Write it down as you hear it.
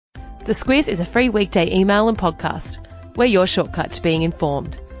The Squiz is a free weekday email and podcast. We're your shortcut to being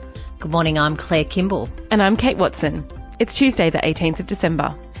informed. Good morning, I'm Claire Kimball. And I'm Kate Watson. It's Tuesday the 18th of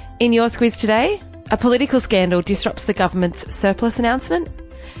December. In your Squiz today, a political scandal disrupts the government's surplus announcement,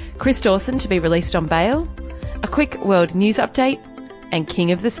 Chris Dawson to be released on bail, a quick world news update, and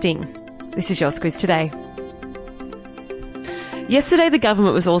King of the Sting. This is your Squiz today. Yesterday, the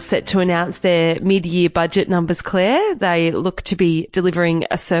government was all set to announce their mid-year budget numbers, Claire. They look to be delivering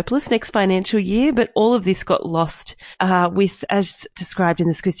a surplus next financial year, but all of this got lost with, as described in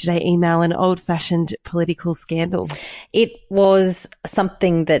the Squiz Today email, an old-fashioned political scandal. It was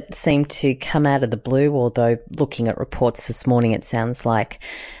something that seemed to come out of the blue, although looking at reports this morning, it sounds like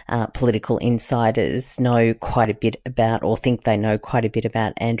political insiders know quite a bit about, or think they know quite a bit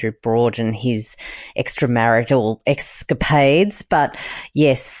about, Andrew Broad and his extramarital escapades. But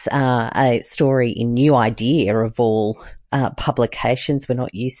yes, a story in New Idea of all publications. We're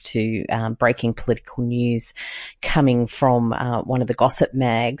not used to breaking political news coming from one of the gossip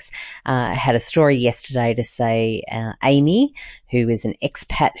mags. Had a story yesterday to say Amy, who is an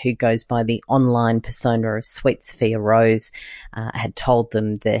expat who goes by the online persona of Sweet Sophia Rose, had told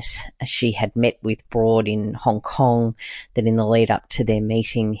them that she had met with Broad in Hong Kong, that in the lead up to their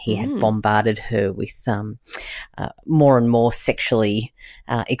meeting he had bombarded her with more and more sexually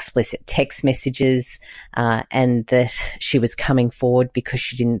explicit text messages, and that she was coming forward because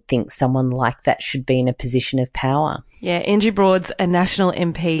she didn't think someone like that should be in a position of power. Yeah, Andrew Broad's a national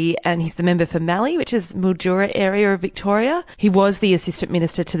MP and he's the member for Mallee, which is Mildura area of Victoria. He was the Assistant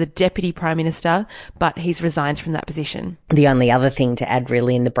Minister to the Deputy Prime Minister, but he's resigned from that position. The only other thing to add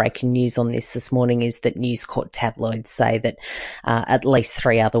really in the breaking news on this morning is that News Corp tabloids say that at least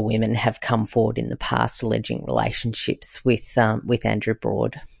 3 other women have come forward in the past alleging relationships with Andrew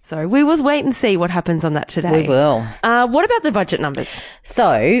Broad. So we will wait and see what happens on that today. We will. What about the budget numbers?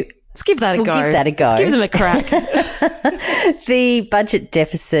 So let's give that a go. Give that a go. Let's give them a crack. The budget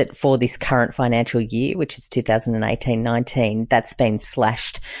deficit for this current financial year, which is 2018-19, that's been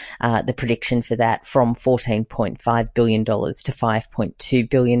slashed, the prediction for that from $14.5 billion to $5.2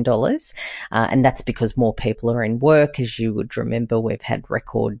 billion. And that's because more people are in work. As you would remember, we've had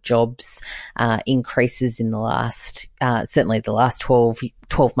record jobs increases in the last, certainly the last 12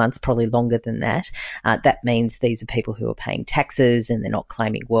 months, probably longer than that. That means these are people who are paying taxes and they're not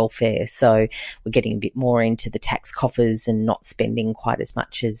claiming welfare. So we're getting a bit more into the tax coffers and not spending quite as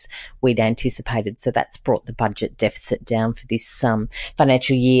much as we'd anticipated. So that's brought the budget deficit down for this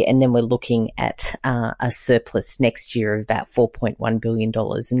financial year. And then we're looking at a surplus next year of about $4.1 billion.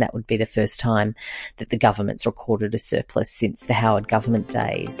 And that would be the first time that the government's recorded a surplus since the Howard government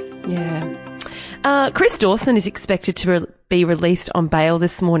days. Yeah. Chris Dawson is expected to be released on bail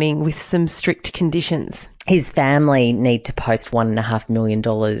this morning with some strict conditions. His family need to post $1.5 million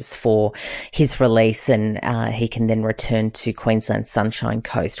for his release, and he can then return to Queensland's Sunshine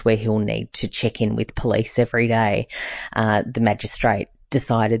Coast, where he'll need to check in with police every day. The magistrate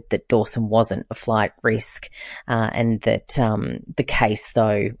decided that Dawson wasn't a flight risk, and that the case,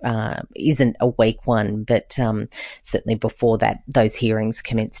 though, isn't a weak one, but certainly before that, those hearings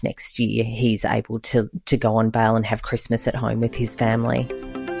commence next year, he's able to go on bail and have Christmas at home with his family.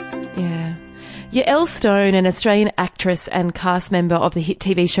 Yeah. Yael Stone, an Australian actress and cast member of the hit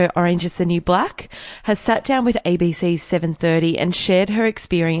TV show Orange is the New Black, has sat down with ABC's 7:30 and shared her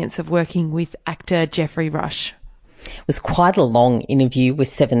experience of working with actor Geoffrey Rush. It was quite a long interview with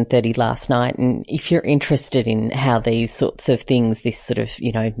 7:30 last night, and if you're interested in how these sorts of things, this sort of,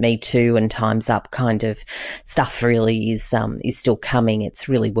 Me Too and Time's Up kind of stuff really is still coming, it's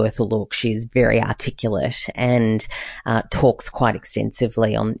really worth a look. She is very articulate and talks quite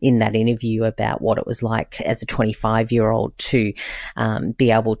extensively in that interview about what it was like as a 25-year-old to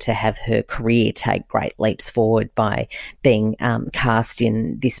be able to have her career take great leaps forward by being cast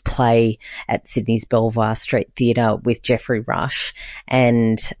in this play at Sydney's Belvoir Street Theatre with Geoffrey Rush,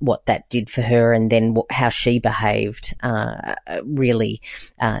 and what that did for her, and then how she behaved. Really,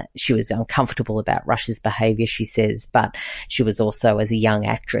 she was uncomfortable about Rush's behaviour, she says, but she was also, as a young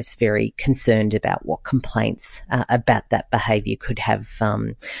actress, very concerned about what complaints about that behaviour could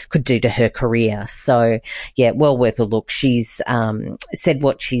do to her career. So, yeah, well worth a look. She's said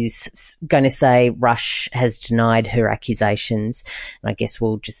what she's going to say. Rush has denied her accusations, and I guess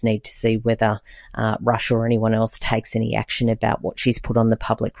we'll just need to see whether Rush or anyone else takes any action about what she's put on the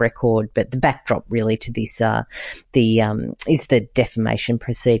public record. But the backdrop really to this is the defamation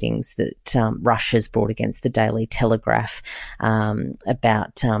proceedings that Rush has brought against the Daily Telegraph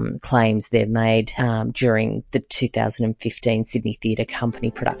about claims they've made during the 2015 Sydney Theatre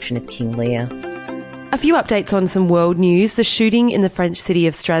Company production of King Lear. A few updates on some world news. The shooting in the French city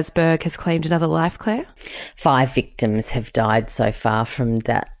of Strasbourg has claimed another life, Claire. 5 victims have died so far from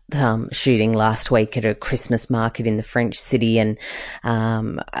that shooting last week at a Christmas market in the French city, and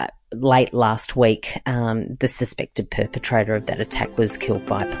late last week, the suspected perpetrator of that attack was killed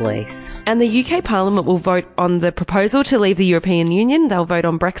by police. And the UK Parliament will vote on the proposal to leave the European Union. They'll vote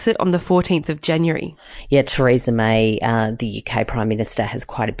on Brexit on the 14th of January. Yeah, Theresa May, the UK Prime Minister, has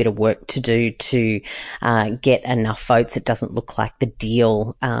quite a bit of work to do to get enough votes. It doesn't look like the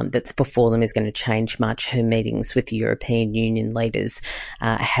deal that's before them is going to change much. Her meetings with the European Union leaders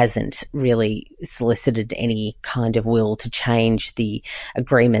hasn't really solicited any kind of will to change the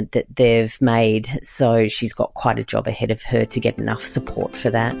agreement that they've made, so she's got quite a job ahead of her to get enough support for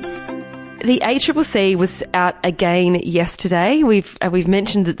that. The ACCC was out again yesterday. We've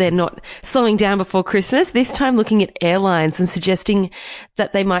mentioned that they're not slowing down before Christmas, this time looking at airlines and suggesting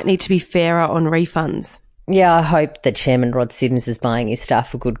that they might need to be fairer on refunds. Yeah, I hope that Chairman Rod Sims is buying his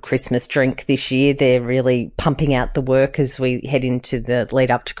staff a good Christmas drink this year. They're really pumping out the work as we head into the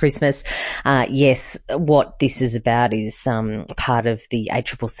lead up to Christmas. Yes, what this is about is part of the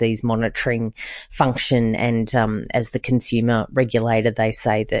ACCC's monitoring function, and as the consumer regulator, they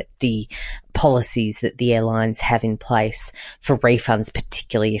say that the policies that the airlines have in place for refunds,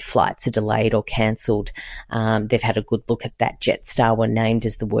 particularly if flights are delayed or cancelled, they've had a good look at that. Jetstar were named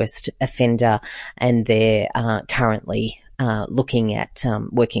as the worst offender, and they're currently looking at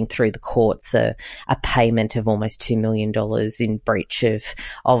working through the courts a payment of almost $2 million in breach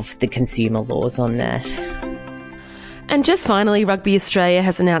of the consumer laws on that. And just finally, Rugby Australia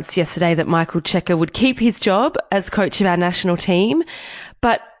has announced yesterday that Michael Cheika would keep his job as coach of our national team.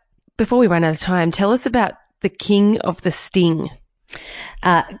 But before we run out of time, tell us about the king of the sting.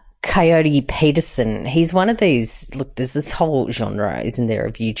 Coyote Peterson. He's one of these, look, there's this whole genre, isn't there,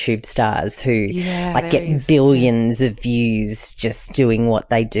 of YouTube stars who get billions of views just doing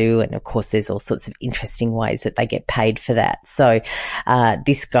what they do. And of course, there's all sorts of interesting ways that they get paid for that. So,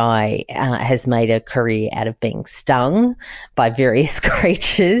 this guy, has made a career out of being stung by various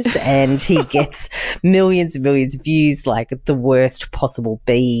creatures, and he gets millions and millions of views, like the worst possible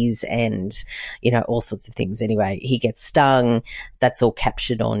bees and, all sorts of things. Anyway, he gets stung. That's all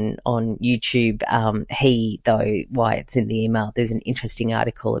captured on YouTube. Why it's in the email, there's an interesting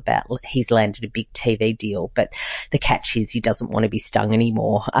article about he's landed a big TV deal, but the catch is he doesn't want to be stung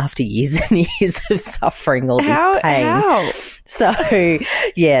anymore after years and years of suffering all this pain. How? So,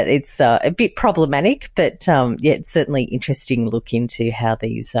 yeah, it's a bit problematic, but it's certainly interesting look into how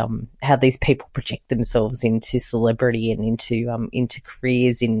these people project themselves into celebrity and into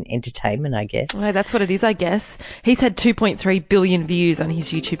careers in entertainment, I guess. Well, that's what it is, I guess. He's had 2.3 billion views on his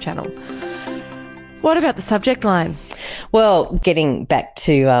YouTube channel. What about the subject line? Well, getting back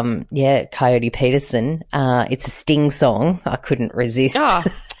to, Coyote Peterson, it's a Sting song. I couldn't resist. Oh,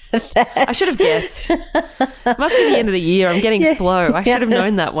 I should have guessed. Must be the end of the year. I'm getting slow. I should have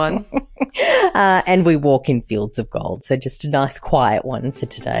known that one. And we walk in fields of gold. So just a nice quiet one for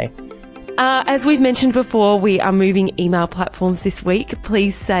today. As we've mentioned before, we are moving email platforms this week.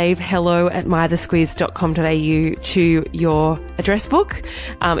 Please save hello@mythesquiz.com.au to your address book.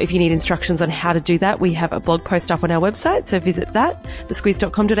 If you need instructions on how to do that, we have a blog post up on our website, so visit that,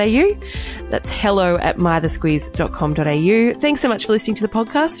 thesquiz.com.au. That's hello@mythesquiz.com.au. Thanks so much for listening to the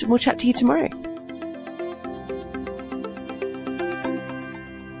podcast, and we'll chat to you tomorrow.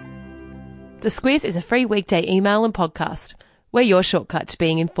 The Squiz is a free weekday email and podcast. We're your shortcut to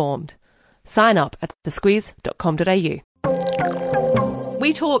being informed. Sign up at thesquiz.com.au.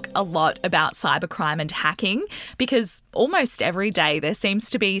 We talk a lot about cybercrime and hacking because almost every day there seems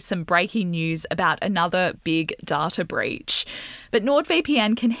to be some breaking news about another big data breach. But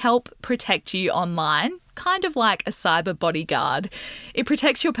NordVPN can help protect you online, kind of like a cyber bodyguard. It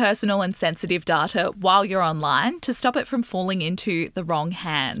protects your personal and sensitive data while you're online to stop it from falling into the wrong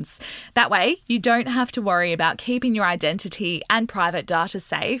hands. That way, you don't have to worry about keeping your identity and private data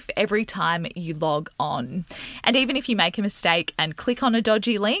safe every time you log on. And even if you make a mistake and click on a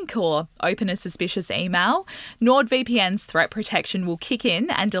dodgy link or open a suspicious email, NordVPN's threat protection will kick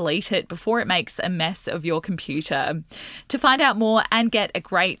in and delete it before it makes a mess of your computer. To find out more and get a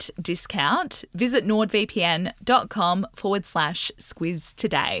great discount, visit NordVPN.com/squiz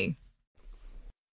today.